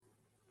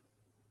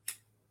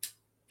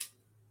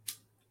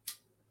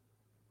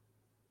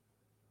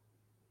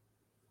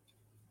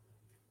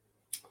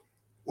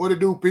What it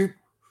do, people?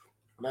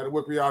 I'd like to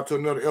welcome y'all to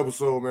another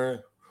episode, man.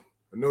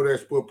 I know that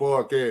Sport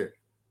Podcast,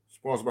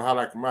 sponsored by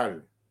Highlight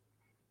Commodity.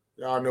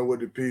 Y'all know what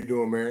the P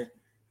doing, man.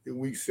 It's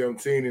week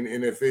 17 in the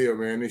NFL,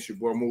 man. It's your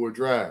boy Moore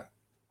Drive.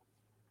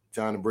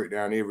 Time to break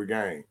down every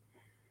game.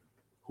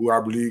 Who I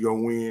believe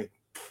gonna win,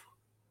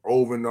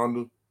 over and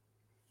under,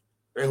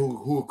 and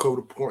who will cover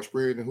the point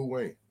spread and who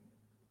ain't.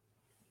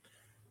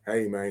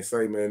 Hey, man,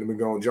 let me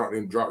go and drop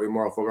that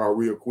motherfucker out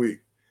real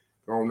quick.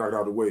 Go on, knock it out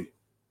of the way.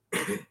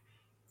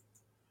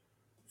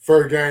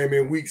 First game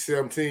in week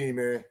 17,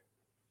 man.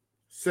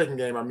 Second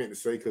game I meant to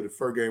say, because the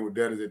first game with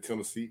Dallas at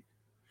Tennessee.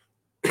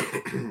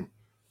 The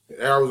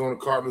Arizona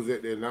Cardinals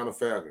at the Atlanta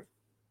Falcons.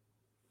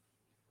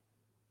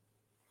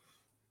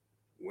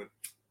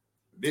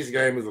 This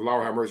game is a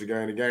Lord have mercy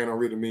game. The game don't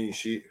really mean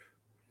shit.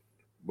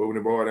 But when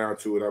it boils down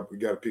to it, we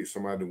got to pick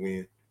somebody to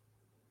win.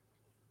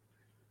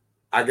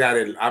 I got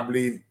it. I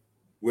believe,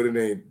 what his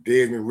name,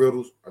 Desmond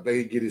Riddle. I think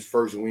he get his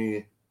first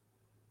win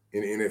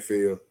in the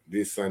NFL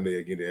this Sunday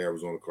against the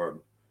Arizona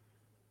Cardinals.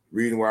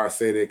 Reason why I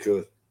say that,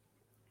 because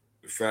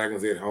the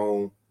Falcons at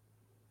home.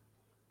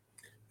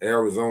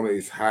 Arizona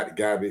is hot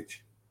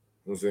garbage.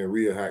 You know what I'm saying?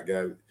 Real hot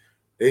garbage.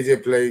 They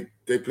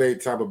played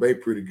Tampa Bay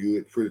pretty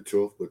good, pretty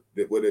tough. But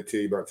what they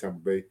tell you about Tampa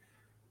Bay,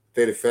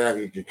 they the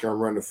Falcons can come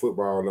run the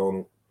football on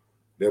them.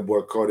 That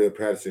boy Cordell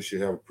Patterson should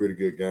have a pretty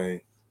good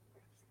game.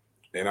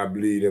 And I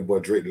believe that boy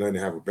Drake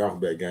London have a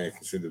bounce back game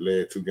considering the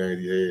last two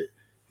games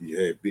he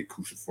had big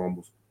crucial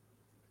fumbles.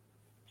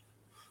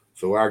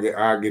 So I get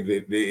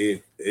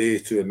the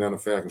edge to Atlanta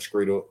Falcons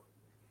straight up.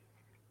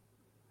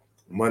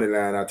 Money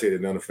line, I take the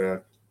Atlanta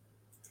Falcons.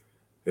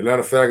 The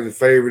Atlanta Falcons are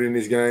favorite in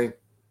this game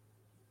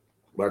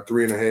by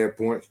 3.5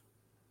 points.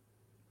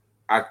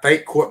 I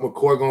think Court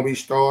McCoy gonna be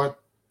starting.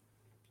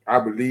 I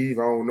believe.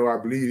 I don't know. I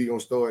believe he's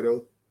gonna start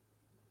though.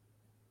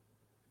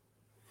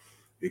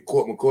 If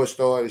Court McCoy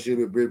start, it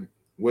should be a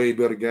way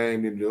better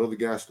game than the other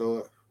guy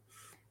start.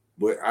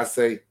 But I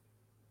say,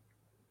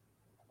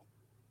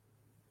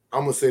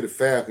 I'm gonna say the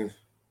Falcons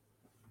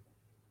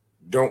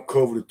don't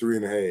cover the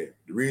 3.5.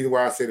 The reason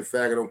why I say the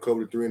Falcons don't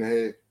cover the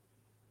 3.5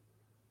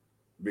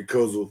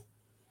 because of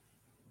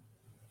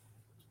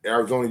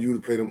Arizona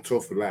usually play them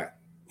tough a lot.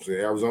 So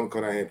Arizona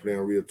come out here and play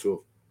them real tough.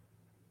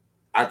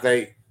 I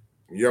think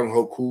Young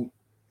Hoku,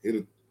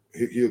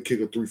 he'll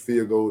kick a 3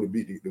 field goal to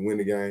win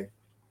the game.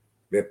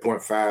 That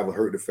 0.5 will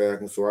hurt the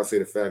Falcons. So I say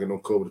the Falcons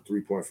don't cover the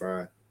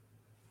 3.5.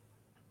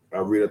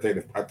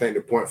 I think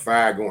the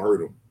 0.5 gonna hurt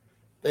them.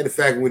 I think the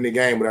Falcons win the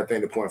game, but I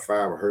think the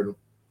 0.5 will hurt them.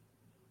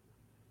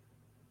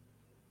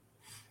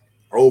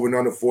 Over and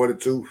under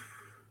 42.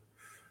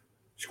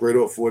 Straight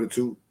up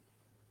 42.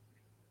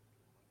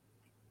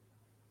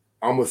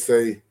 I'm gonna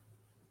say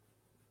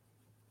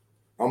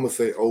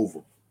over.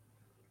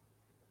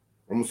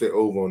 I'm gonna say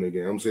over on the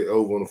game. I'm gonna say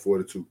over on the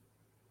 42.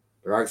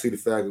 I can see the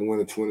Falcons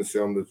winning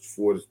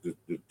 27-40,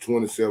 the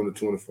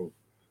 27-24.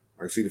 I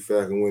can see the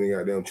Falcons winning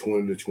out down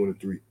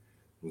 20-23.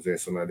 I'm saying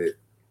something like that.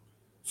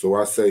 So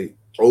I say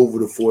over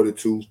the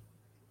 42.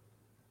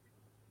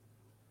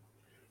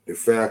 The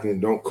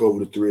Falcons don't cover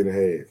the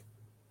 3.5.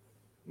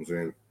 I'm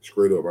saying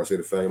straight up. I say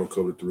the Falcons don't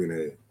cover the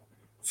 3.5.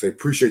 Say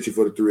appreciate you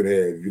for the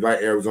 3.5. If you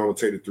like Arizona,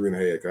 take the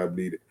 3.5. I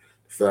believe it.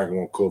 The Falcons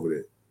won't cover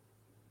that.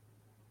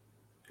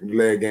 The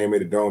last game at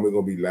the Dome, it's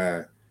gonna be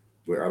live,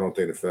 but I don't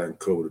think the Falcons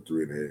cover the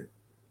 3.5.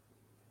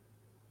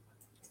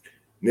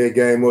 Next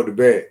game up the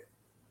bat,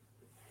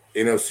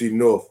 NFC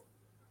North.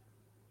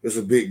 It's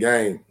a big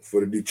game for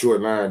the Detroit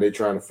Lions. They're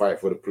trying to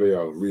fight for the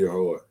playoffs real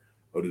hard.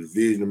 Or the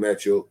divisional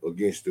matchup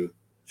against the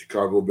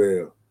Chicago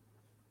Bears.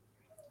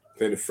 I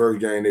think the first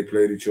game they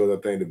played each other,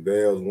 I think the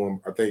Bears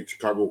won. I think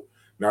Chicago,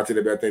 not to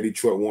the bad, I think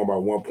Detroit won by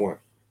 1 point.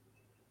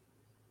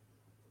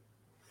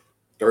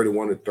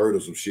 31-30 or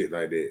some shit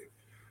like that.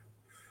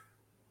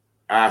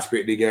 I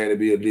expect the game to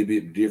be a little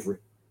bit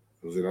different.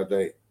 I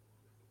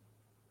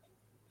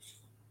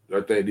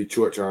think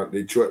Detroit, I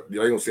ain't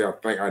gonna say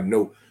I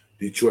know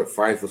Detroit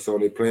fight for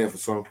something, they playing for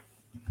something.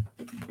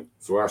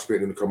 So I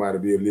expect them to come out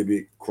and be a little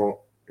bit crunk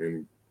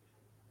and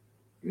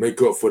make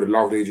up for the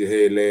loss they just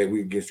had last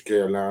week against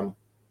Carolina.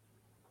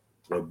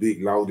 A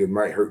big loss that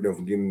might hurt them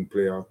from getting in the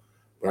playoffs.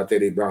 But I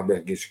think they bounce back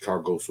against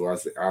Chicago. So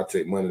I'll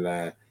take money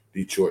line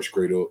Detroit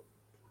straight up.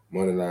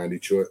 Money line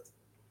Detroit.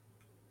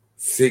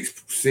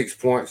 6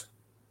 points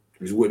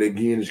is what they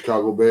getting the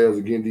Chicago Bears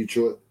against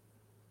Detroit.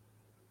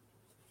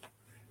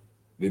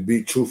 To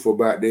be truthful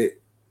about that,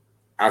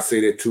 I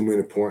say that too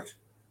many points.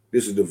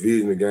 This is a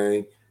divisional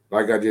game.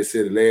 Like I just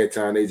said, the last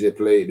time they just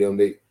played them,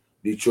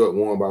 Detroit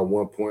won by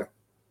 1 point.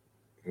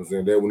 You know what I'm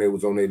saying? That when they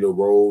was on their little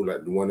roll,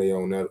 like the one they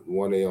on that,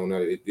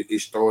 it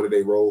started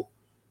their roll.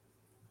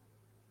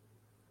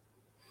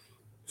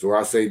 So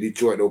I say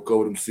Detroit don't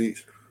cover them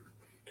 6.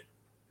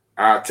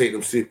 I'll take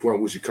them 6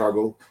 points with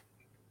Chicago.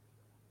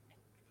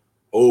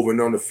 Over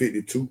and under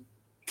 52.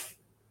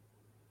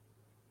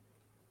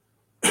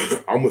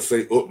 I'm going to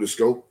say up the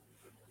scope.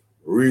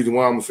 The reason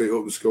why I'm going to say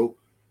up the scope,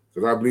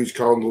 because I believe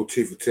Chicago can go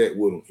tit for tat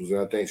with them.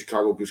 So I think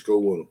Chicago can score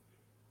with them.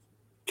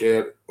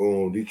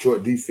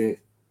 Detroit defense,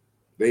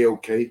 they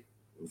okay. You know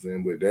what I'm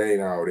saying? But they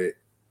ain't all that.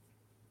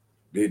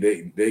 They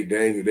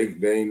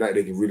ain't like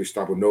they can really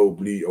stop a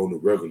nosebleed on the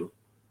regular.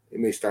 They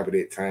may stop it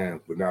at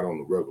times, but not on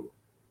the regular.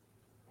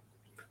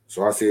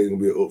 So I say it's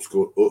gonna be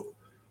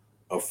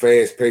a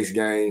fast-paced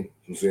game.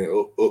 I'm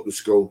saying up the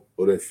score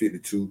of that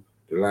 52.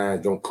 The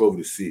Lions don't cover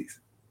the 6.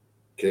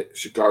 Okay.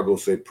 Chicago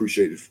say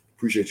appreciate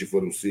you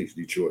for them 6,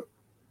 Detroit.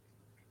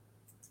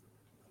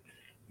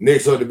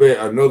 Next up the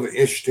bat, another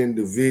interesting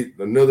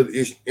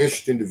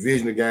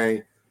divisional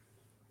game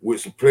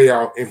with some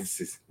playoff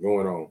emphasis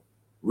going on.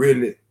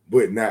 Really,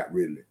 but not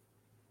really.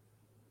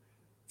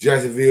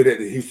 Jacksonville at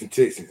the Houston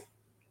Texans.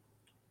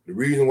 The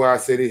reason why I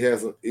said it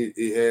has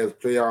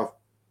playoff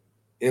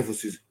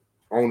emphasis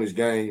on this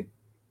game,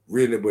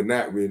 really, but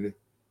not really,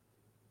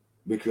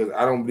 because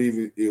I don't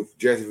believe if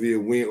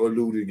Jacksonville win or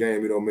lose the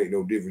game, it don't make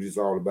no difference. It's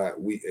all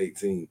about Week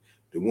 18.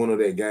 The winner of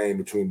that game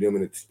between them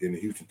and the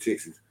Houston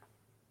Texans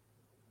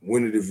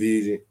win the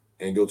division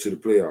and go to the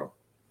playoff.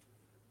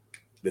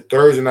 The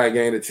Thursday night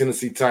game, the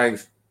Tennessee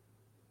Titans.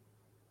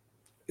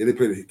 Yeah, they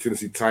play the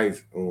Tennessee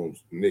Titans on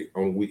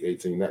Week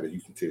 18, not the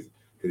Houston Texans.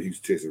 Play the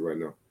Houston Texans right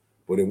now.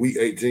 But in Week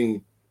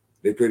 18,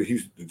 they play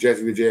the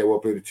Jacksonville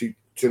Jaguars play the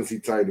Tennessee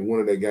Titans. The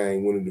winner of that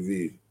game win the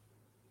division.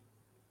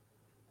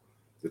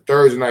 The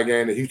Thursday night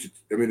game,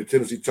 the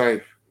Tennessee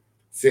Titans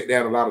set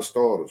down a lot of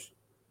starters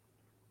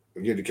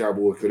against the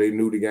Cowboys because they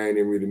knew the game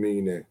didn't really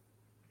mean that.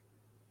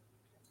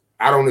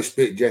 I don't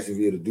expect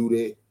Jacksonville to do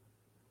that.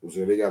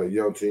 So they got a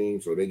young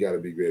team, so they got to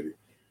be ready.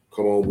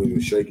 Come on with it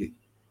and shake it.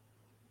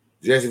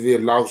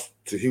 Jacksonville lost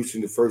to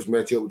Houston the first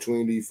matchup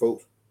between these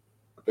folks.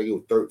 I think it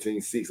was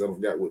 13-6. I don't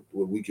forget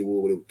what week it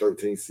was, but it was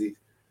 13-6.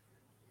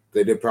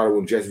 They probably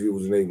when Jacksonville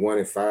was in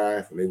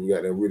 1-5, and they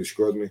got them really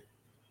struggling.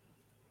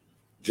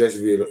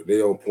 Jacksonville,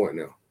 they on point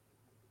now.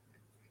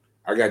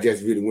 I got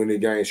Jacksonville to win the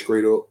game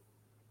straight up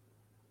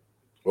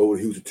over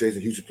the Houston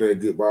Texans. Houston playing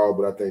good ball,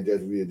 but I think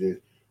Jacksonville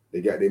they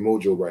got their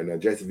mojo right now.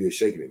 Jacksonville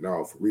shaking it.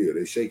 No, for real,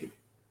 they shaking it.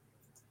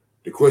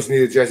 The question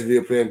is,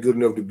 Jacksonville playing good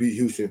enough to beat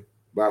Houston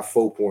by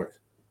 4 points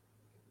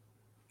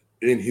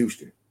in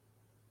Houston?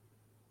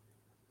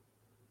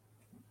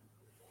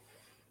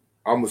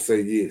 I'm going to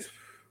say yes.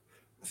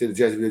 I said the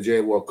Jacksonville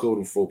Jaguars covered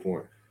them 4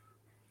 points.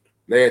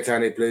 Last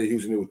time they played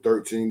Houston, it was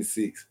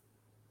 13-6.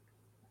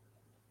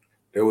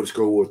 They would have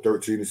scored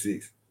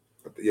 13-6.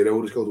 Yeah, they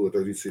would have scored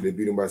 13-6. They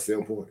beat them by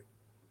 7 points.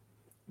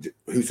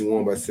 Houston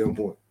won by 7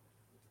 points.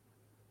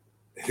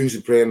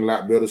 Houston playing a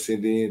lot better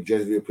since then.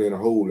 Jacksonville playing a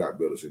whole lot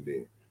better since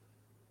then.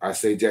 I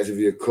say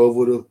Jacksonville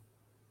covered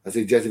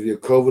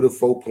the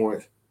 4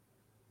 points.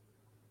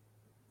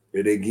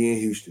 And they again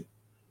Houston.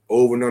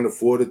 Over and under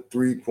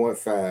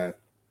 43.5.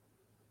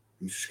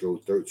 Houston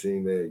scored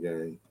 13 that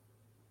game.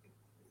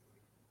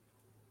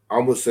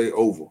 I'm going to say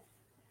over.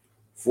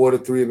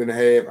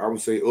 43.5. I'm going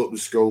to say up the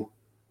score.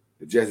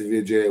 The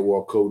Jacksonville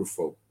Jaguars covered the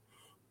 4.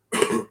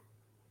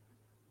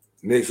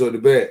 Next up the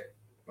bat,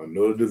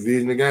 another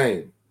divisional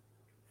game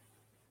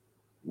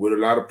with a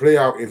lot of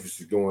playoff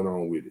emphasis going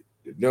on with it.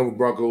 The Denver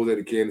Broncos at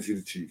the Kansas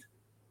City Chiefs.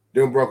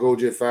 Denver Broncos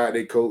just fired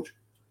their coach.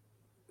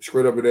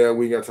 Straight up and down,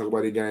 we ain't got to talk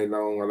about their game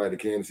long. I like the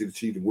Kansas City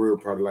Chiefs. The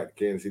world probably like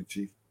the Kansas City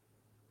Chiefs.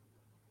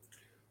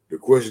 The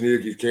question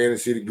is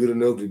Kansas City good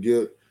enough to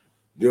give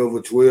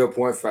Denver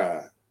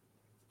 12.5?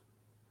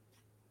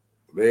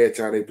 Last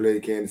time they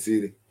played Kansas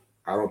City,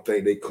 I don't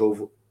think they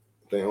covered.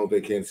 I don't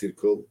think Kansas City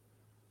covered.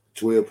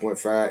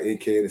 12.5 in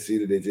Kansas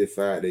City. They just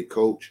fired their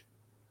coach.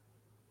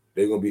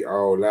 They're going to be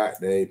all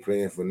out. They ain't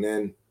playing for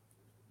nothing.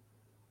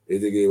 They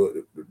just gave,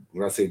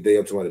 when I say they,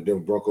 I'm talking about the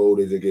Denver Broncos.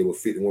 They just gave a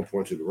 51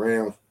 point to the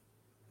Rams.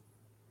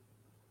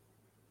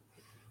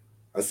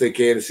 I say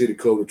Kansas City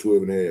covered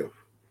 12.5.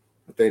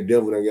 I think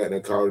Denver done got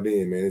that called it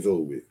in, man. It's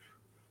over with.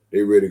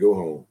 They ready to go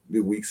home.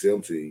 This week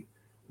 17.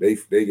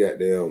 They got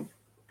them.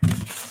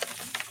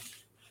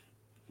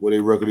 What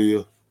their record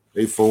is?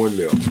 They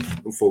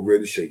 4-11. Them folk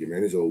ready to shake it,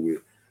 man. It's over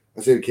with.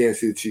 I said the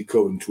Kansas City Chiefs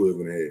covered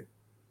 12.5.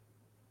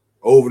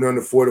 Over and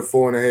under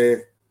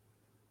 44.5.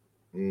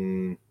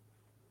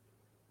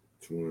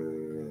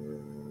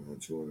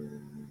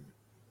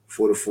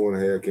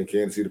 44.5. Can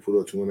Kansas City put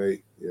up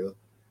 28? Yeah.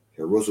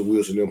 Can Russell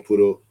Wilson them put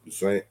up the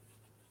same?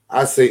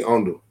 I say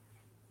under.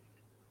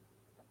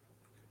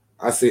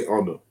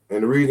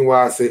 And the reason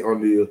why I say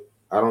under is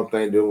I don't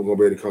think they were going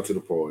to be able to come to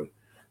the party.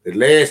 The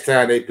last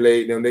time they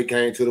played them, they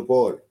came to the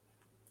party.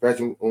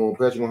 Patrick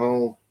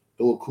Mahomes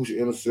threw a crucial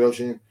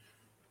interception.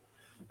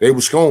 They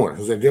were scoring. It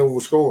was like Denver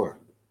was scoring.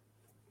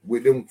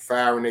 With them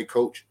firing their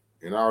coach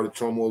and all the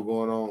turmoil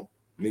going on,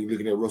 nigga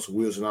looking at Russell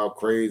Wilson all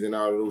crazy and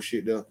all of those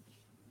shit there.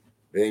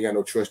 They ain't got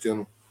no trust in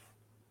them.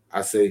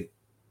 I say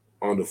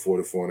under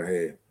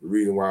 44.5. The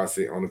reason why I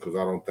say under because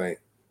I don't think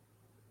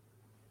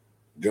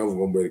Denver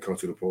gonna be able to come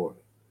to the party.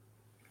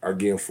 I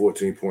give them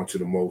 14 points to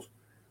the most.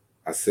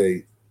 I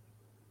say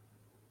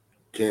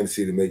Kansas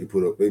City they may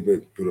put up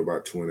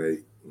about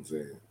 28. I'm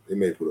saying they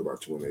may put up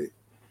about 28.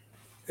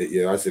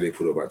 Yeah, I say they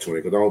put up about 20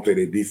 because I don't think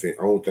they defense.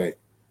 I don't think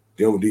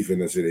Denver defense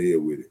necessarily here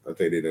with it. I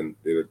think they done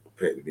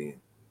packed it in.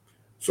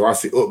 So I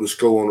see up the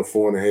score on the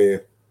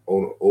 4.5,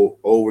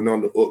 over and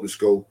under up the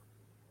score.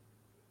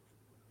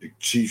 The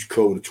Chiefs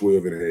cover the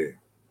 12.5.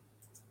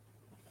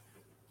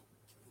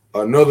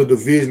 Another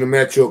division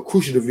matchup,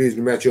 crucial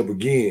division matchup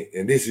again,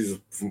 and this is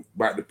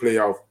about the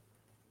playoff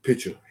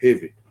picture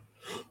heavy.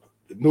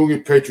 The New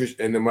England Patriots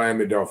and the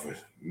Miami Dolphins.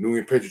 The New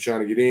England Patriots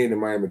trying to get in, the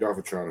Miami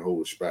Dolphins trying to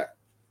hold a spot.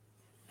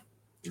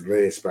 The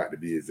last spot to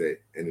be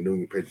exact, and the New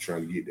England Patriots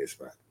trying to get that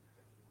spot.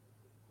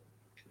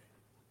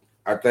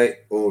 I think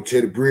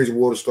Teddy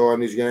Bridgewater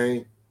starting this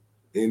game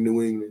in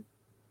New England.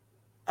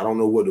 I don't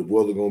know what the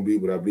weather going to be,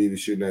 but I believe it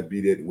should not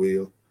be that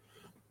well.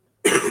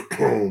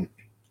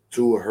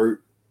 Tua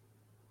hurt.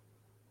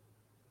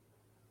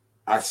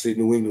 I see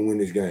New England win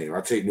this game.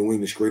 I take New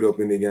England straight up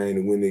in the game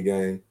to win the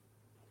game.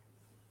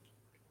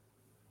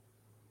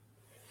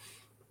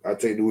 I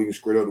take New England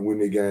straight up to win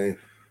the game.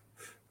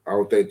 I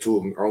don't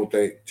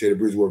think Teddy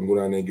Bridgewater can go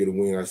down there and get a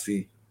win. I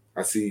see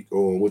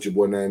what your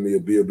boy name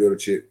is, Bill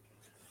Belichick,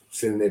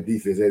 sending that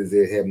defense at his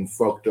head, having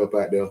fucked up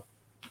out there.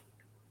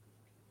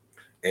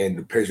 And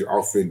the Patriots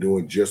offense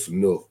doing just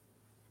enough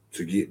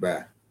to get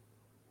by.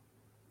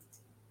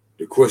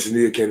 The question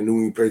is, can the New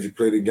England Patriots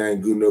play the game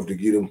good enough to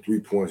get them 3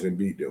 points and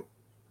beat them?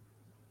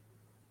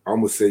 I'm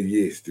going to say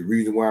yes. The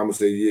reason why I'm going to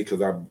say yes,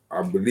 because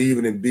I'm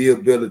believing in Bill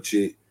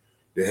Belichick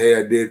to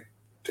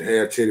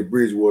have Teddy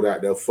Bridgewater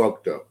out there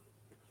fucked up.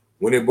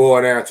 When it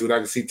boiled down to it, I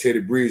can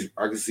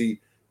see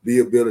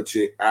Bill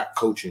Belichick out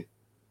coaching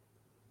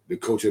the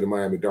coach of the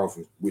Miami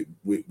Dolphins with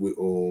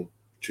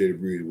Teddy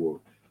Bridgewater.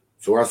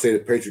 So I say the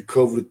Patriots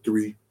cover the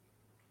 3,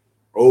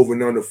 over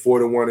and under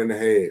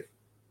 41.5.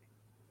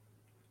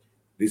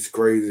 This is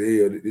crazy as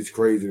hell. This is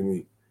crazy to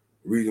me.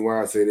 The reason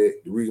why I say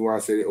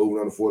that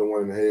over and under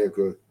 41.5,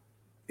 because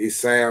it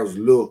sounds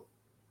low,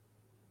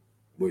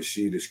 but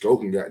the score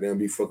can goddamn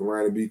be fucking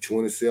around and be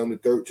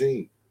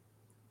 27-13.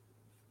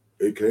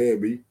 It can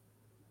be.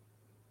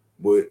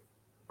 But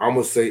I'm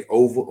going to say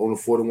over on the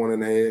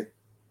 41.5.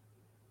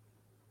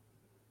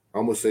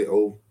 I'm going to say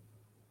over.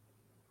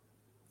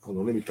 Hold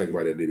on, let me think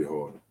about that a little bit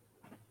harder.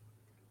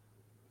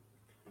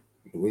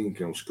 We ain't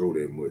gonna score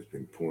that much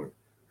pinpoint.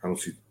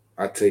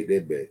 I take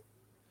that back.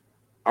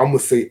 I'm gonna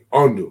say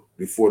under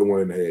the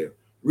 41.5.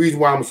 Reason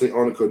why I'm gonna say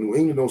under, because New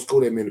England don't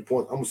score that many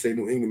points. I'm gonna say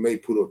New England may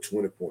put up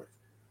 20 points.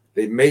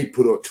 They may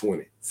put up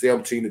 20,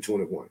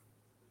 17-21.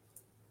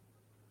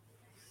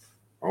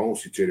 I don't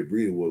see Teddy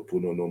Bridgewater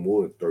putting up no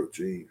more than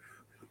 13.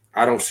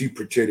 I don't see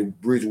Teddy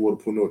Bridgewater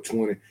putting up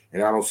 20,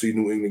 and I don't see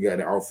New England got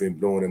the offense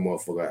blowing that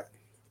motherfucker out.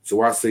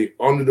 So I say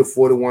under the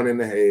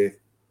 41.5,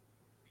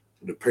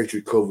 the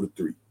Patriots cover the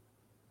 3.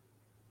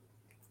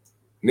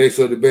 Next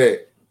up the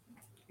bat,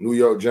 New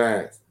York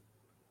Giants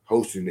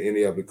hosting the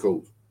Indianapolis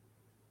Colts.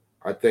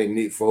 I think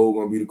Nick Foles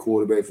gonna be the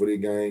quarterback for this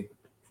game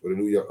for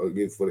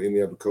the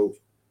Indianapolis Colts.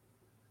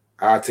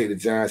 I take the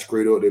Giants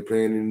straight up. They're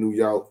playing in New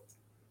York.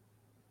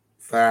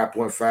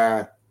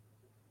 5.5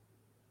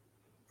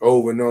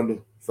 over and under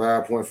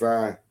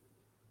 5.5.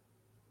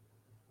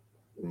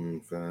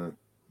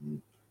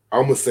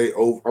 I'm gonna say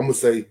over. I'm gonna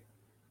say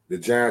the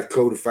Giants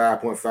cover the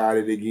 5.5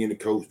 that they get in the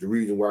coach. The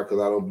reason why,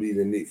 because I don't believe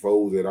in Nick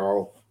Foles at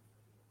all.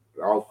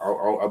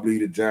 I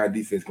believe the Giant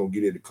defense gonna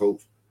get at the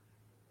coach,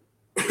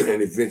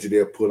 and eventually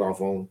they'll pull off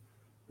on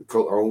the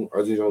coach. I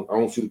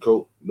don't see the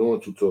coach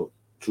doing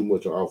too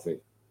much on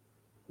offense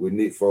with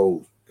Nick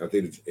Foles. I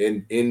think it's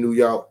in New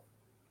York.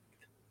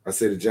 I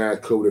say the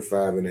Giants cover the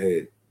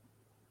 5.5.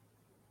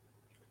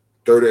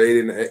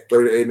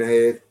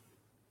 38.5.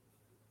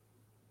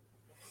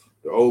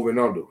 The over and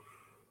under.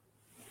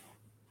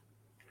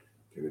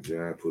 Can the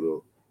Giants put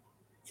up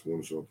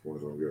 20-some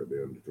points on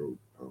goddamn the coach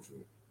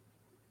offense?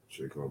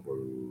 Shake on,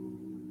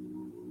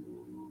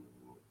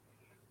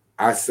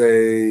 I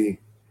say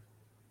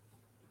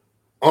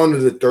under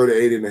the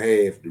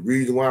 38.5. The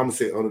reason why I'm gonna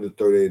say under the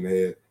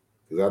 38.5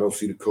 because I don't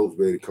see the coach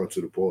ready to come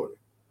to the party.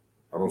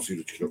 I don't see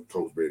the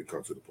coach ready to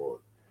come to the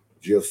party.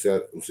 Jeff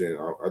said, I'm saying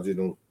I just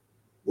don't.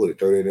 What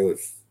the 38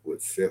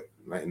 was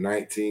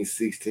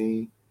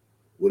 19-16.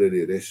 What it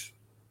is? That's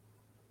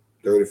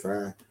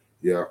 35.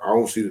 Yeah, I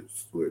don't see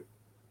the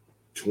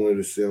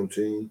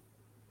 20-17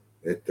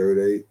 at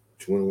 38,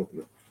 21.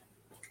 No.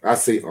 I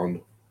say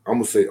under. I'm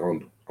gonna say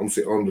under. I'm gonna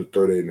say under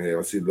 38.5.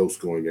 I see the low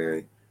scoring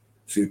game.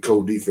 See the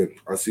coach defense.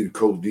 I see the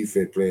coach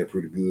defense playing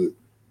pretty good.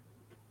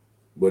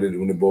 But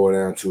when it boils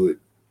down to it,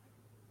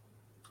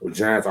 the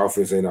Giants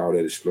offense ain't all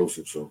that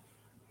explosive. So,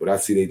 but I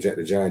see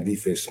the Giant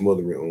defense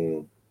smothering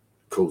on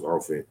coach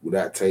offense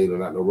without Taylor,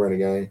 not no running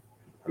game.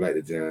 I like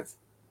the Giants.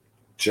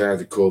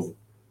 Giants to cover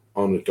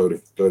under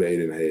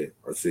 38.5.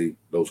 I see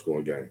low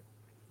scoring game.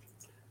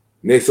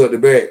 Next up the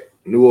bat,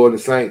 New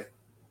Orleans Saints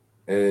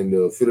and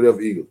the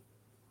Philadelphia Eagles.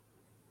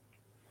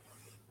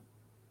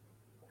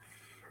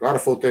 A lot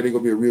of folks think they're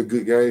gonna be a real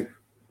good game.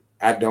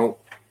 I don't.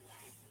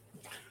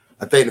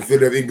 I think the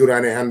Philadelphia Eagles go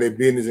down there, handle their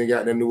business, and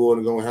got them New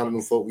Orleans gonna handle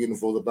them folks, getting them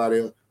folks up out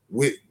there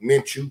with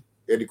Minshew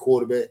at the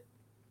quarterback.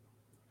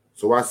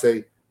 So I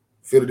say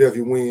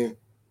Philadelphia win.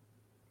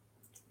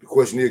 The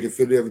question is, can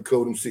Philadelphia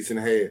cover them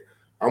 6.5?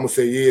 I'm gonna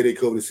say yeah, they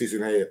cover the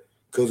 6.5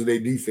 because of their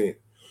defense.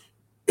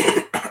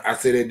 I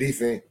say their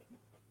defense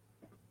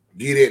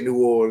get at New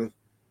Orleans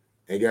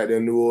and got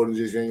them New Orleans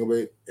just ain't gonna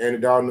be, and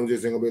the Darnold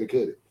just ain't gonna be able to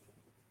cut it.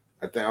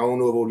 I don't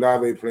know if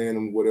Olave playing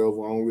them,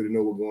 whatever. I don't really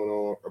know what's going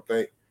on. I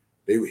think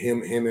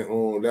him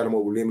and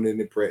Lattimore were limited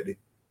in practice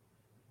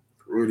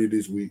early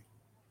this week.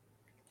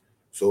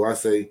 So I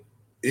say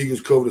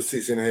Eagles cover the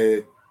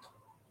 6.5,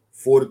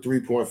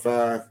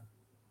 43.5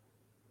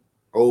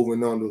 over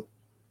and under.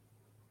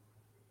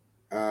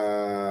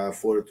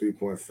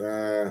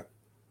 43.5.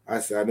 I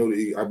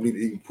believe the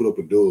Eagles put up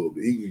a dub.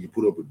 The Eagles can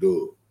put up a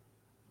dub.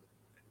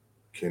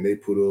 Can they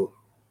put up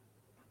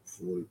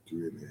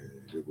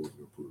 43.5? They're going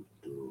to put up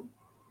a dub.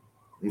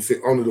 I'm going to say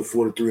under the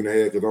 43.5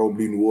 because I don't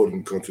believe New Orleans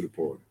can come to the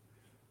party.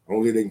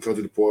 Only they can come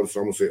to the party,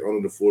 so I'm going to say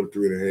under the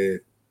 43.5.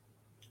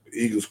 The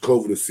Eagles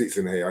cover the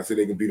 6.5. I say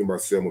they can beat them by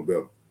 7 or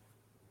better.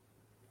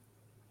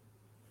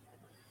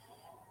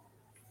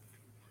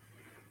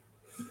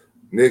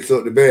 Next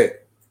up the bat.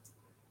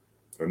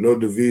 Another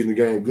division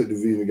game, good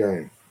division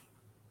game.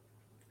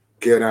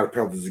 Carolina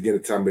Panthers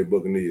against the Tampa Bay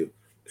Buccaneers.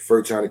 The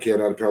first time the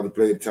Carolina Panthers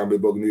played the Tampa Bay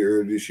Buccaneers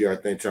earlier this year, I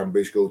think Tampa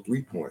Bay scored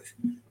 3 points.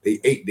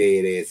 They ate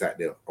their ass out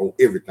there on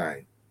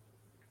everything.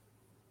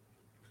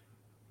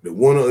 The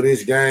winner of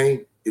this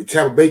game, if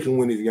Tampa Bay can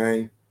win this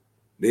game,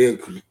 they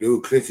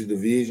will clinch the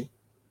division.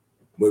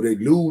 But if they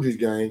lose this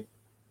game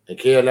and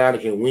Carolina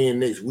can win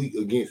next week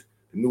against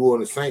the New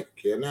Orleans Saints,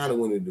 Carolina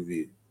win the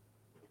division.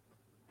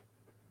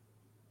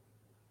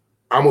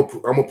 I'm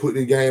gonna put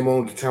this game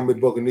on the Tampa Bay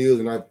Buccaneers,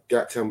 and I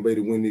got Tampa Bay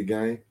to win this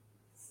game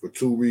for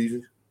 2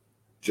 reasons.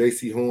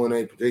 J.C.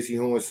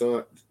 Horn's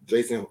son,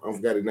 Jason, I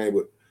forgot his name,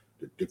 but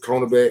the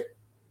cornerback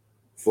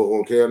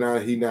for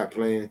Carolina, he not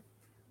playing.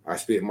 I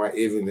expect Mike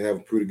Evans to have a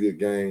pretty good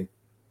game.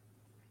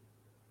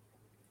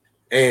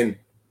 And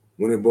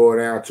when it boiled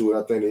down to it,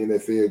 I think the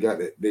NFL got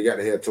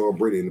to have Tom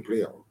Brady in the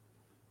playoffs.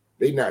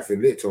 They not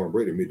finna let Tom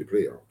Brady make the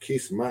playoffs.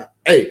 Kiss my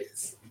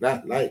ass.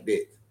 Not like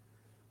that.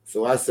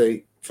 So I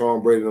say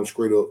Tom Brady them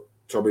straight up.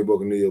 Tampa Bay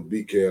Buccaneers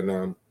beat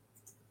Carolina.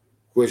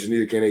 Question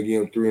is, can they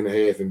give him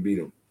 3.5 and beat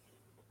them?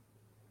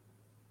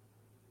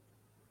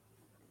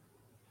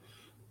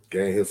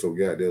 Game here so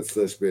goddamn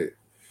suspect.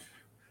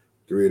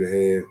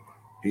 3.5.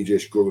 He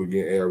just struggled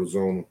against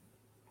Arizona.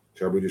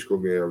 Tampa Bay just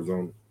struggled against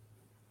Arizona.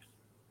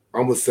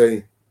 I'm gonna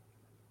say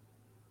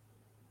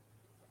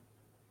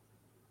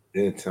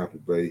in Tampa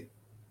Bay,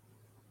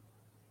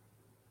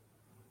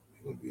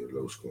 it's gonna be a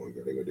low scoring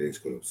game. They're gonna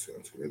score up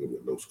 17. They're gonna be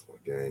a low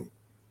scoring game.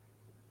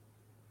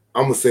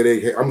 I'm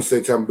gonna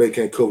say Tampa Bay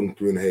can't cover them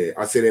 3.5.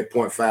 I say that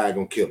 0.5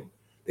 gonna kill them.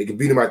 They can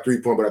beat them by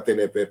 3 points, but I think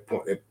that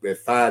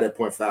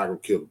 0.5 gonna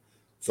kill them.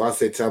 So I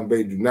say Tampa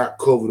Bay do not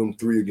cover them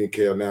 3 against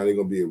Carolina. They're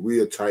gonna be a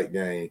real tight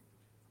game.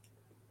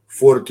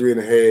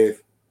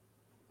 43.5.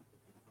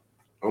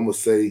 I'm gonna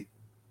say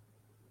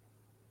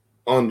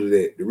under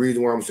that. The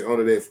reason why I'm saying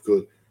under that is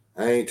because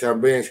I ain't Tampa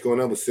Bay ain't scoring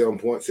number 7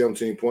 points,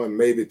 17 points,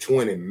 maybe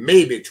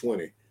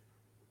 20.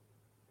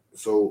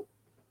 So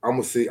I'm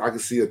gonna say I can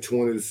see a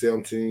 20 to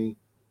 17,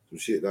 some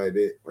shit like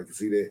that. I can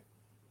see that.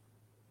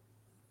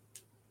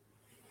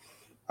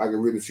 I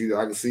can really see that.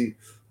 I can see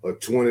a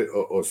 20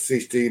 or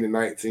 16 to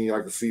 19.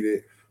 I can see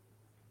that.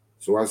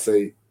 So I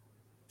say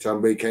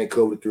Tampa Bay can't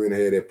cover the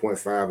 3.5. That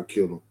 0.5 will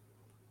kill them,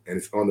 and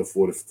it's under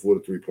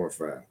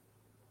 43.5.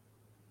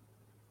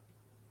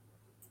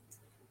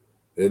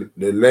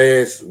 The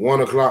last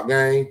 1 o'clock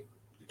game,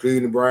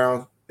 Cleveland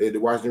Browns at the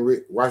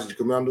Washington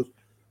Commanders.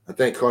 I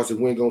think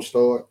Carson Wentz gonna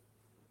start.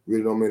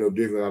 Really don't make no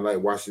difference. I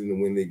like Washington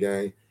to win the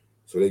game,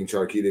 so they can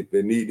try to keep it.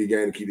 They need the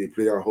game to keep their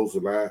playoff hopes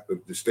alive,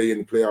 to stay in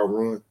the playoff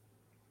run.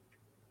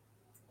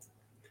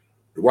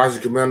 The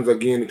Washington Commanders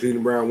again, the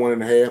Cleveland Browns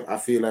 1.5. I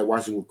feel like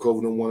Washington will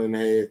cover them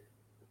 1.5.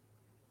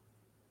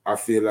 I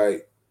feel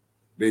like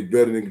they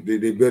better than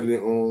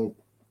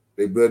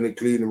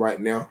Cleveland right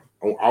now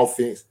on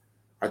offense.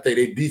 I think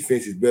their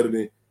defense is better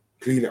than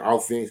Cleveland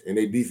offense, and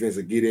their defense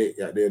will get it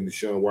out there in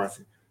Deshaun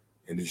Watson,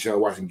 and Deshaun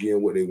Watson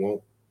getting what they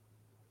want.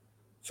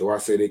 So I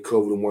say they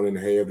cover them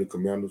 1.5, the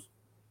Commanders.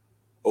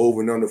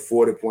 Over and under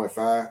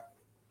 40.5.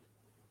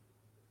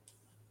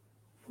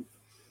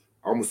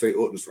 I'm gonna say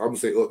up the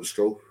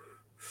score.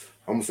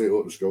 I'm gonna say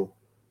up the score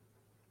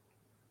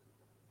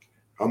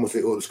on the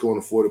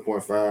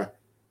 40.5,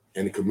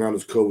 and the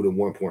Commanders cover the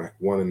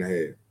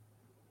 1.5.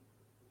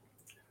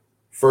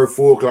 First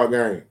 4 o'clock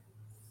game.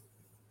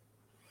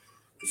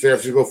 The San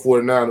Francisco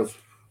 49ers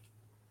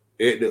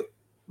at the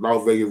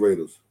Las Vegas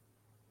Raiders.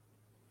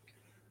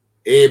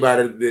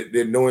 Everybody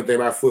that know anything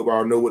about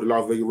football know what the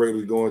Las Vegas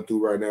Raiders are going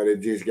through right now. They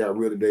just got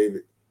rid of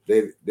David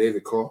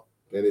Carr.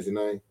 That is his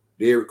name.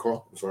 Derek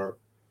Carr. I'm sorry.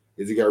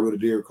 They just got rid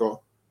of Derek Carr.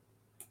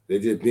 They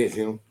just benched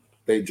him.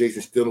 Think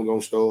Jason Stidham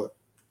gonna start.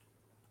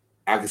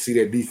 I can see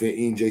that defense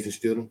in Jason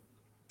Stidham.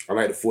 I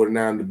like the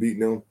 49ers to beat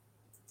them.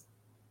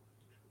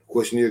 The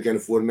question is, can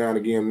the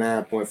 49ers give them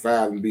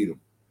 9.5 and beat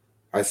them?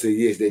 I say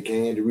yes, they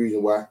can. The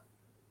reason why,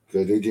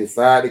 because they just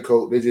fired the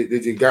coach. They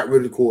just got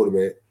rid of the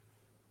quarterback.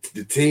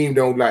 The team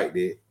don't like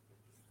that.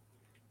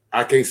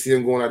 I can't see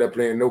them going out there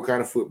playing no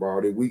kind of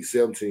football. They're week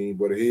 17,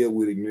 but the hell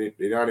with it.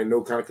 They're not in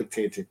no kind of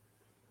contention.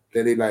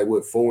 Then they like,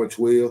 what,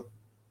 4-12?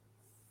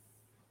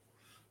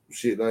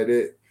 Shit like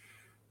that.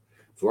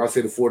 So I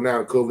say the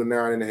 49ers cover the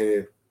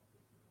 9.5.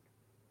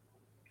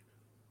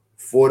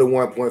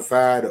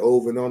 41.5, the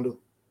over and under.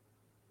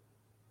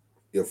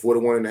 Yeah,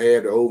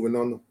 41.5, the over and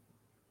under.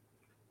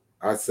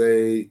 I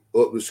say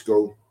up the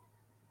score.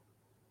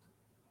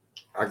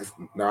 I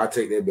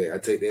take that back. I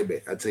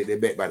take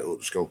that back by the up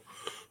the score.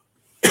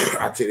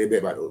 I take that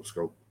back by the up the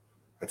score.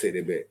 I take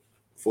that back.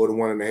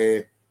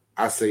 41.5.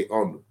 I say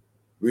under.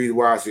 Reason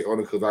why I say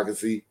under because I can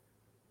see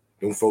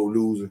them folk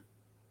losing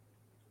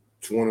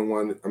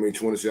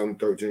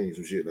 27-13,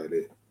 some shit like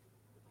that.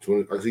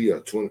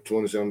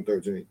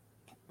 27-13.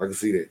 I can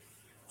see that.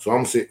 So I'm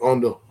gonna say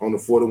under on the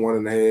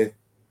 41.5,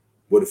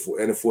 but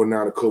the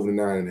 49 to cover the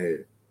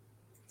 9.5.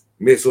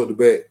 Mix up the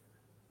bet.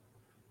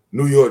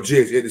 New York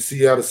Jets at the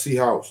Seattle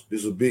Seahawks.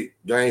 This is a big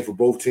game for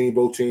both teams.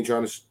 Both teams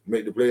trying to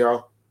make the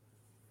playoff.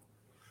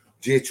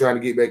 Jets trying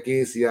to get back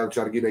in. Seattle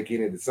trying to get back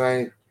in at the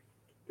same.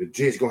 The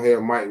Jets gonna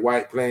have Mike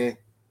White playing.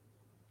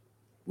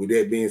 With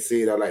that being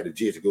said, I like the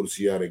Jets to go to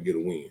Seattle and get a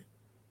win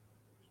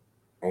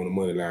on the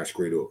money line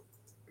straight up.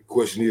 The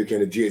question is,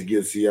 can the Jets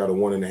give Seattle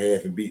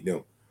 1.5 and beat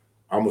them?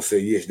 I'm gonna say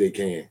yes, they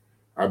can.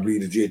 I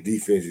believe the Jets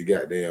defense is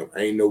goddamn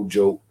ain't no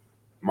joke.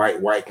 Mike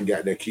White can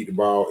goddamn keep the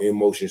ball in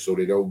motion so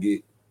they don't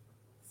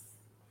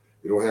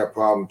have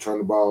problem turn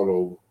the ball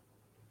over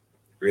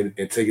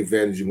and take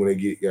advantage when they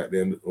get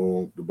goddamn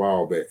the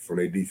ball back from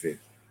their defense.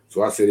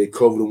 So I say they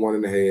cover the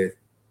 1.5.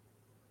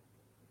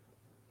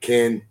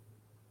 Can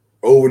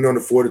over and under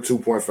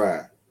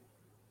 42.5.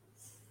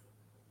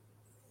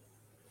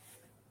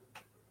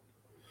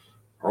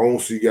 I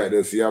don't see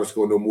goddamn Seattle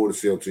score no more than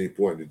 17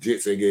 points. The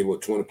Jets ain't gave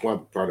up 20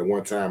 points probably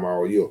one time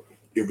all year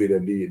if they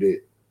done did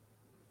that.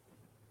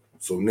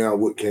 So now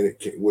what can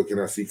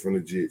I see from the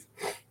Jets?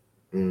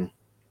 I'm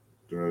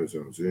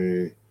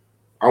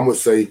gonna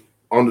say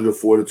under the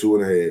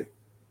 42.5.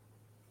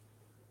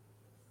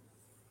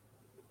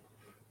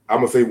 I'm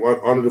gonna say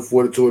under the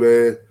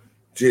 42.5.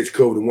 Jets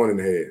cover the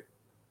 1.5.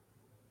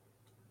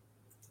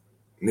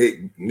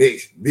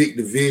 Next big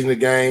divisional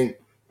game,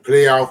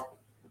 playoff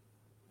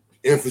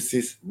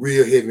emphasis,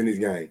 real heavy in this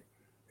game.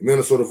 The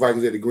Minnesota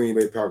Vikings at the Green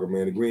Bay Packers,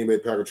 man. The Green Bay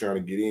Packers trying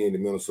to get in. The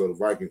Minnesota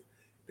Vikings,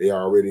 they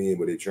already in,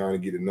 but they're trying to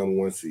get the number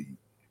 1 seed.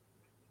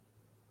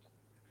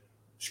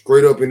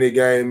 Straight up in that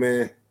game,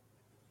 man.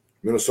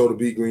 Minnesota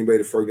beat Green Bay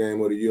the first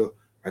game of the year.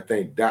 I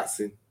think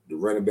Dotson, the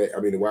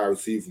wide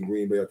receiver from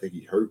Green Bay, I think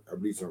he hurt. I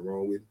believe something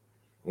wrong with him.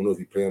 I don't know if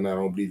he's playing or not. I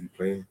don't believe he's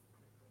playing.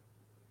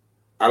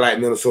 I like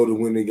Minnesota to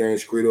win the game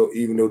straight up,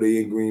 even though they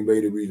in Green Bay.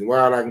 The reason why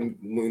I like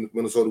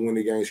Minnesota to win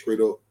the game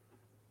straight up,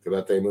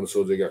 because I think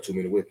Minnesota, they got too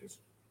many weapons.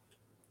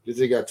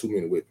 They got too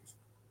many weapons.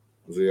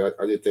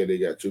 I just think they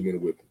got too many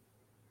weapons.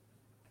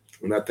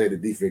 And I think the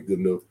defense good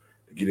enough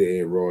to get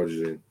Aaron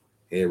Rodgers and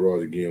Aaron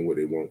Rodgers again what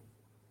they want.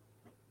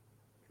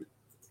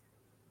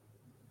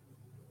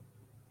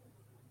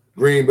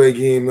 Green Bay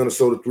game,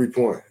 Minnesota 3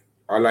 points.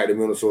 I like the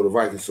Minnesota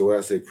Vikings, so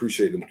I say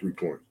appreciate them 3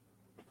 points.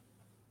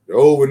 The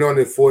over and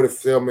under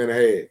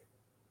 47.5.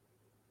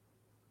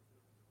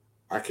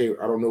 I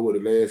don't know what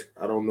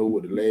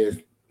the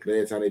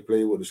last time they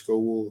played, what the score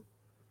was.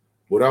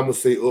 But I'm gonna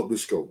say up the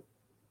score.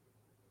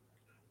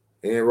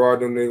 And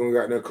Rodgers, they gonna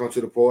goddamn come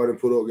to the party and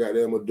put up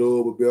goddamn a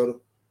dub or better.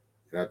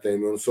 And I think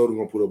Minnesota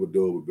gonna put up a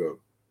dub or better.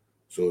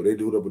 So if they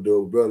do it up a dub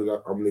or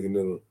better, I'm looking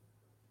at a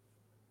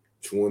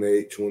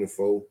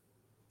 28-24,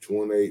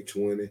 28-20.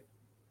 You know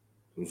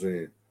what I'm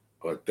saying?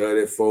 A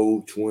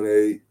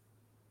 34-28.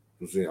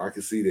 I'm saying I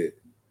can see that.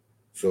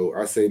 So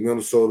I say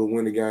Minnesota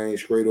win the game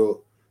straight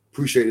up.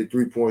 Appreciate the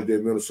 3 points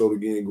that Minnesota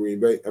getting Green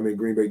Bay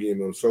getting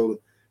Minnesota,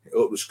 and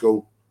up the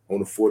score on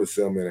the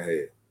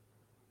 47.5.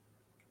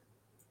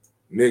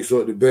 Next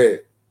up the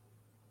bet,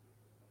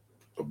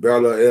 a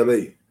battle of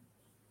LA.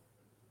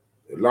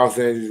 The Los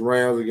Angeles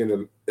Rams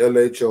against the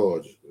LA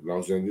Chargers. The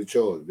Los Angeles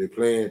Chargers. They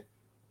playing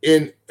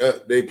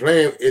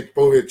at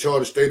both at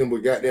Charger Stadium,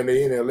 but goddamn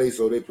they in LA,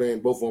 so they playing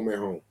both of them at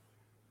home.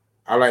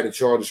 I like the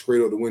Chargers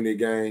straight up to win their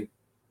game.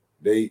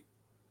 They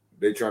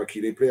trying to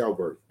keep their playoff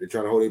berth. They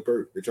trying to hold their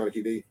berth. They trying to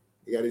keep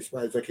they got their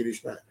spot. They trying to keep their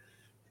spot.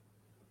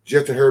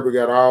 Justin Herbert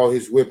got all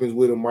his weapons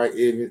with him. Mike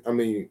Evans,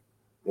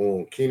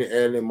 Keenan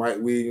Allen, Mike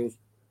Williams.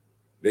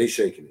 They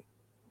shaking it.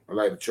 I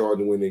like the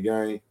Chargers to win their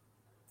game.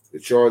 The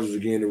Chargers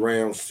again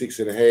around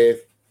 6.5.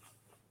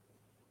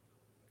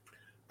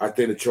 I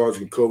think the Chargers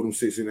can cover them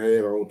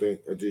 6.5.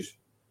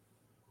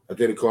 I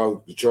think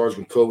the Chargers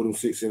can cover them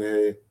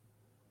 6.5.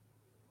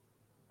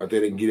 I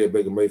think they can get at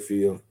Baker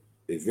Mayfield.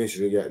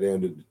 Eventually got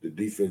down the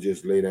defense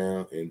just lay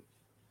down and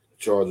the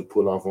Chargers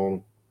pull off on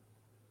them.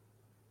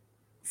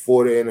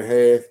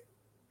 40.5,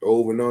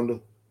 over and under.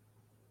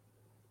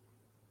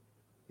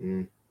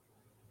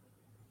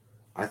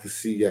 I can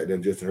see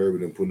goddamn Justin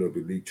Herbert and putting up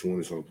at least 20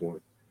 at some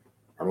point.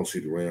 I don't see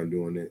the Rams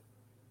doing that.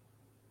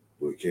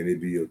 But can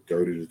it be a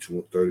 30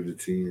 to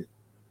 10?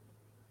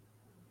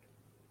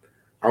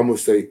 I'm gonna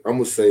say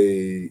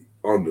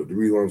under. The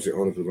reason why I'm saying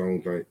under because I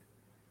don't think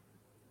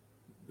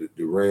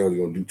the Rams are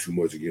gonna do too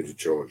much against the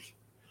Chargers.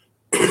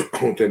 I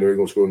don't think they're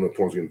gonna score enough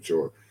points against the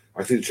Chargers.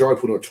 I see the Chargers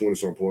putting up 20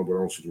 some point, but I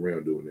don't see the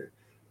Rams doing that.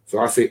 So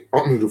I say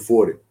under the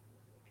 40.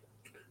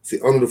 See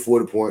under the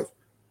 40 points,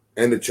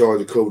 and the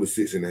Chargers cover the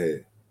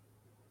 6.5.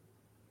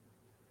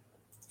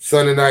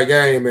 Sunday night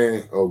game,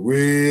 man. A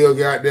real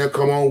goddamn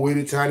come on with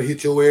it, trying to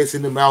hit your ass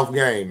in the mouth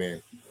game,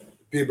 man.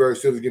 Pittsburgh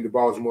Steelers getting the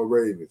Baltimore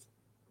Ravens.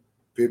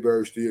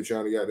 Pittsburgh still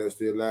trying to get that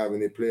still alive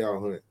in their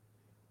playoff hunt.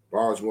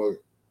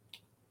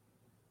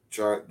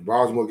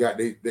 Baltimore got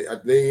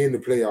they in the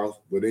playoffs,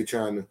 but they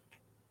trying to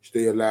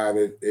stay alive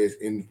as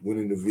in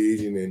winning the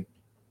division and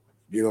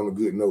get on a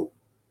good note.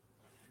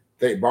 I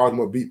think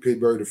Baltimore beat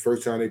Pittsburgh the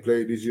first time they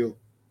played this year.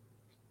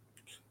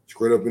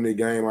 Straight up in the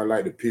game, I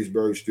like the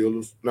Pittsburgh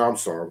Steelers. No, I'm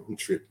sorry, I'm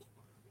tripping.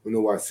 You know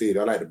what I said.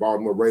 I like the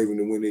Baltimore Ravens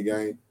to win the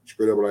game.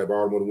 Straight up, I like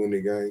Baltimore to win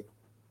the game.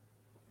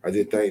 I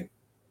just think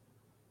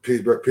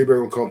Pittsburgh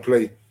gonna come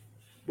play,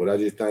 but I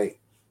just think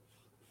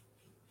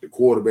the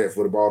quarterback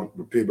for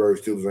the Pittsburgh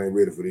Steelers ain't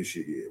ready for this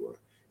shit yet. Bro.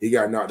 He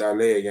got knocked out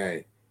last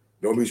game.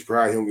 Don't be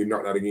surprised he don't get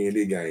knocked out again in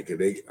this game,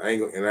 because I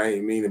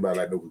ain't meaning about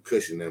like no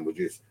concussion, then, but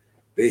just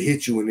they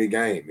hit you in the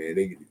game, man.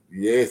 They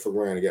your ass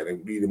around and got them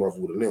beat him off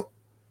with a limp.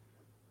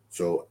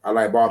 So I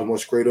like Baltimore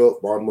straight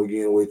up. Baltimore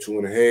getting away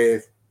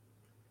 2.5.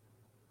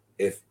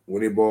 If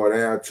when they boil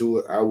down to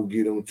it, I will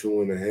give them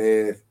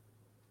 2.5.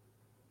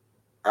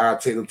 I'll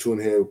take them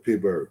 2.5 with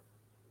Pittsburgh.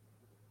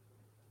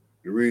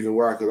 The reason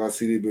why, because I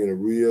see it being a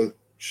real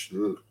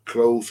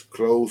close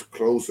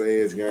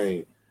ass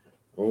game.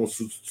 I don't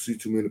see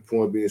too many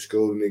points being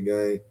scored in the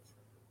game.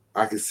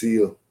 I can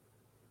see a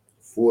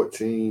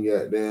 14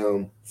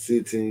 goddamn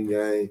 16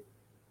 game.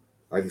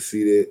 I can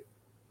see that.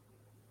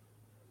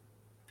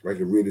 I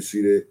can really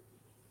see that.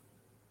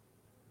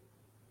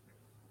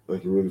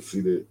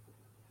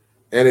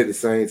 And at the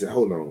same time,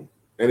 hold on.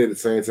 And at the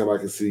same time, I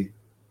can see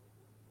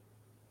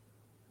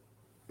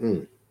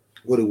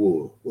what it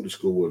was. What the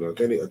score was. I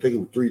think it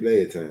was 3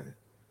 last time.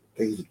 I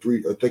think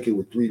it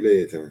was 3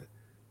 last time.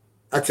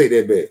 I take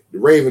that back. The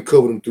Raven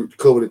covered the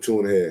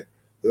 2.5.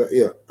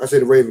 Yeah, I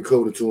said the Raven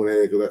covered the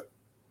 2.5 because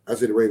I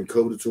said the Raven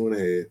covered the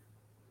 2.5.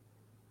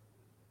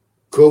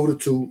 Cover the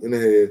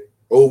 2.5.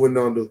 Over and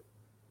under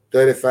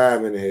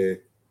 35.5.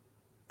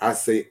 I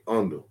say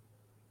under.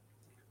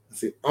 I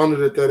say under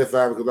the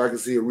 35 because I can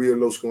see a real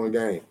low scoring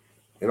game.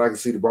 And I can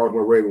see the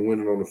Baltimore Ravens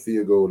winning on the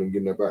field goal and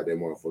getting up out that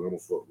motherfucker. I'm gonna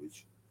fuck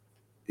with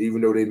you.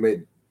 Even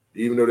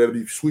though they'll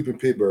be sweeping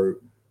Pittsburgh,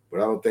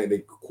 but I don't think they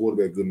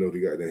quarterback good enough to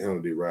got that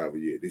handle their rival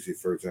yet. This is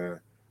the first time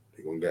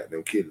they're gonna got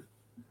them killing.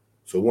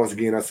 So once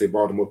again, I say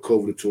Baltimore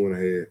cover the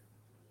 2.5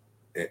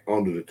 and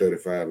under the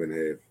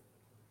 35.5.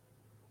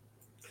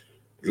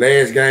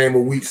 Last game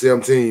of week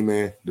 17,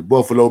 man. The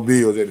Buffalo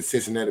Bills at the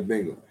Cincinnati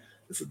Bengals.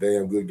 It's a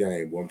damn good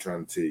game, boy. I'm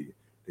trying to tell you.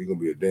 They're gonna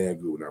be a damn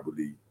good one, I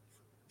believe.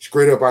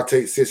 Straight up, I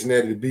take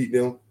Cincinnati to beat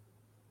them.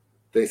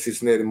 I think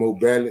Cincinnati more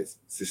balanced.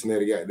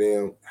 Cincinnati got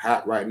damn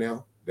hot right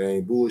now. They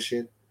ain't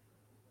bullshit.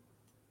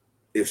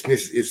 If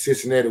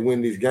Cincinnati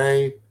win this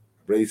game,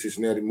 I believe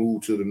Cincinnati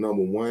move to the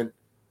number 1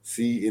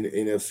 seed in the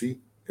NFC.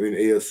 I mean the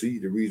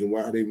AFC. The reason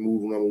why they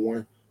move number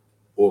 1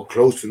 or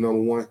close to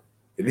number 1,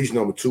 at least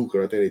number 2,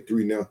 because I think they're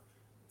 3 now.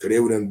 Because they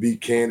would have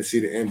beat Kansas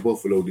City and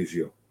Buffalo this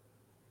year.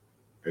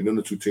 And them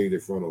the 2 teams in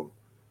front of them.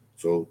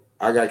 So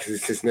I got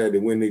Cincinnati to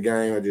win the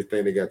game. I just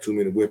think they got too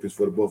many weapons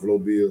for the Buffalo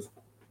Bills.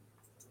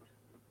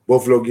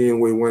 Buffalo getting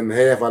away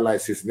 1.5. I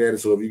like Cincinnati.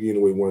 So if you're getting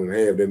away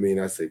 1.5, that means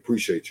I say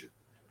appreciate you.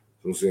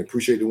 So I'm saying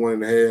appreciate the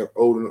 1.5,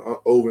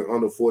 over and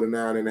under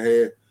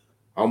 49.5.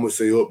 I'm gonna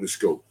say up the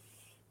scope.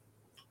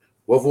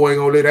 Buffalo ain't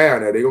gonna lay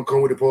down now. They're gonna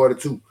come with the party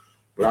too.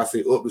 But I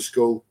say up the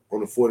scope on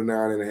the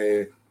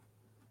 49.5.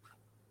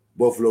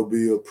 Buffalo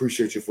Bill,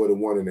 appreciate you for the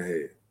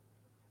 1.5.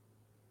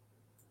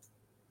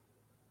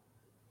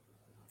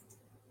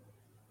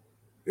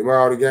 Them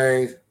all the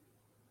games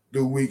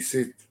through week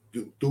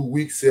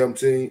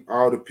 17,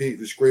 all the picks,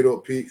 the straight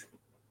up picks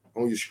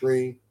on your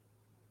screen.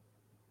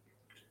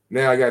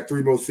 Now I got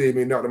 3 more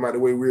segments, knock them out the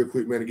way real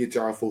quick, man, to get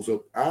y'all folks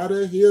up out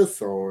of here,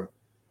 son.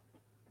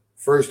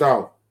 First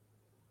off,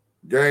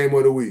 game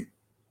of the week.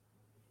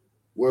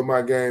 What's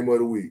my game of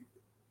the week?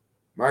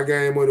 My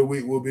game of the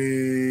week will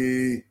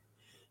be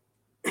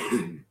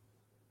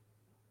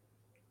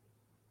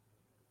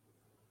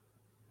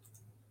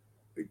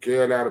the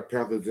Carolina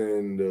Panthers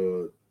and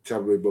the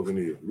Tampa Bay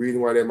Buccaneers. The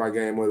reason why that's my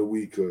game of the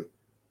week, because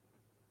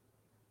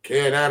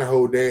Carolina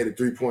hold they had a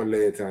 3-point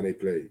last time they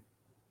played.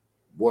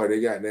 Boy,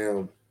 they got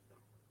them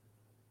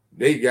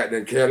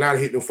Carolina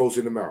hit them folks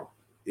in the mouth.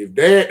 If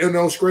they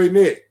don't straighten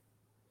it,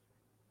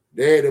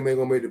 them ain't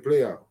gonna make the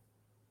playoff.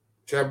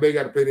 Tampa Bay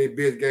got to play their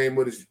best game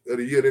of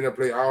the year. They don't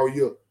play all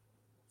year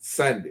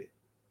Sunday.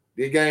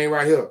 This game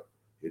right here.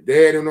 If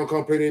them don't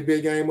come play their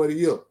big game of the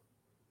year,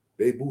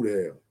 they boo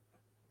the hell.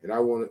 And I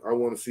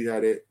want to see how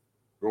that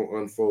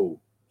gonna unfold.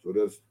 So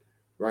that's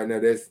my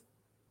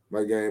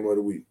game of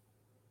the week.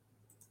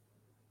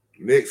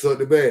 Next up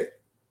the bat.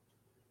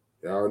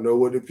 Y'all know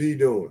what the P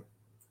doing.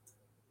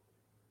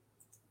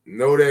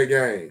 Know that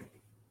game.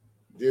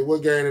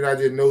 What game that I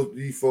just know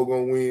these folks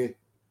gonna win?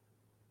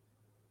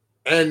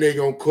 And they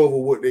gonna cover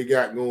what they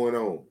got going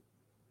on.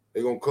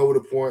 They gonna cover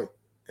the point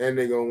and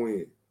they gonna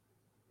win.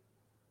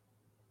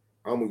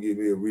 I'm gonna give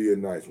me a real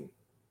nice one.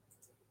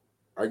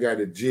 I got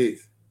the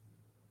Jets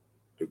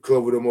to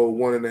cover them over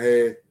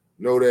 1.5.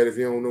 Know that if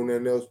you don't know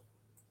nothing else.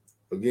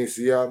 against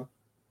Seattle.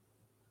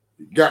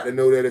 You got to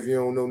know that if you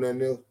don't know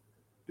nothing else.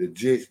 The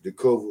Jets, the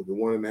cover, the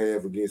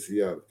 1.5 against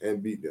Seattle,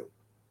 and beat them.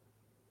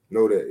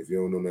 Know that if you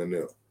don't know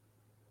nothing else.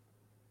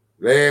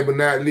 Last but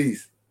not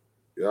least,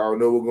 y'all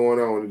know what's going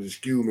on in the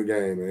Skewman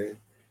game, man.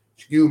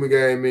 Skewman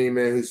game mean,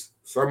 man,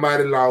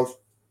 somebody lost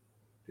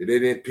that they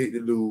didn't pick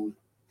to lose,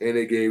 and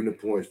they gave them the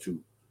points too.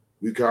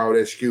 We call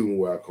that Skewman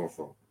where I come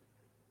from.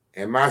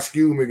 And my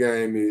Skewman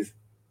game is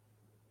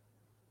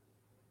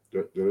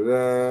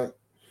the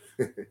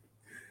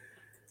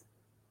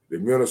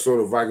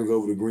Minnesota Vikings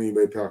over the Green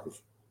Bay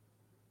Packers.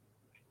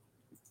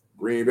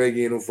 Green Bay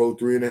getting them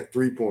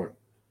 4-3 point.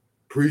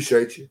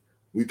 Appreciate you.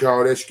 We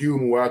call that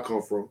Skewman where I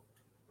come from.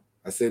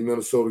 I said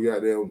Minnesota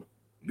got them,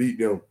 beat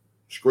them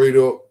straight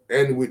up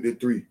and with the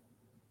 3.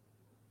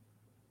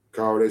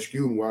 Call that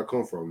Skewman where I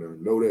come from now.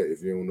 Know that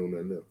if you don't know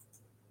nothing else.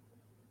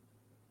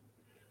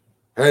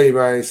 Hey,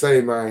 man,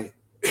 say, man.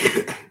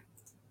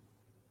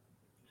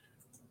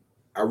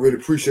 I really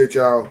appreciate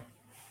y'all.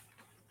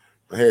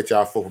 I had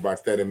y'all for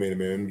about 30 minutes,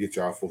 man. Let me get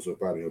y'all folks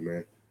up out of here,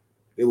 man.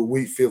 It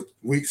was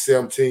week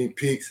 17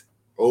 picks,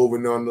 over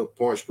and under,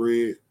 point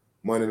spread,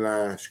 money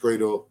line,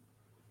 straight up.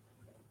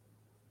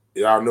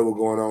 Y'all know what's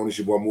going on. It's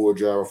your boy Moore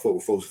Drive. I fuck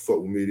with folks who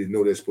fuck with me. They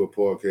know that Sport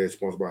Podcast,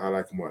 sponsored by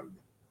Highlight Commodity.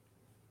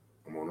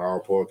 I'm on all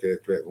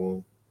podcast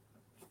platforms.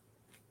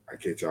 I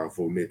catch y'all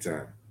for next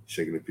time.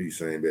 Shaking the piece,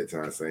 same bet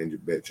time, same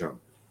bet chump.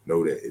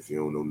 Know that if you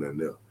don't know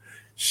nothing else.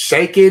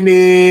 Shaking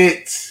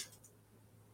it.